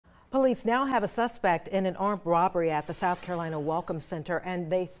Police now have a suspect in an armed robbery at the South Carolina Welcome Center,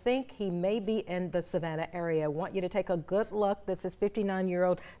 and they think he may be in the Savannah area. I want you to take a good look. This is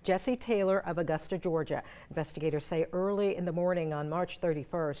 59-year-old Jesse Taylor of Augusta, Georgia. Investigators say early in the morning on March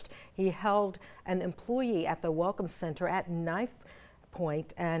 31st, he held an employee at the Welcome Center at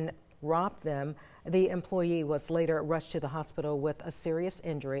knifepoint and robbed them. The employee was later rushed to the hospital with a serious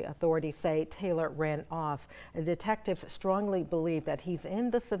injury. Authorities say Taylor ran off. Detectives strongly believe that he's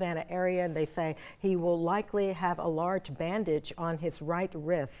in the Savannah area, and they say he will likely have a large bandage on his right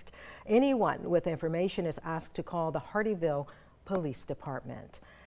wrist. Anyone with information is asked to call the Hardeeville Police Department.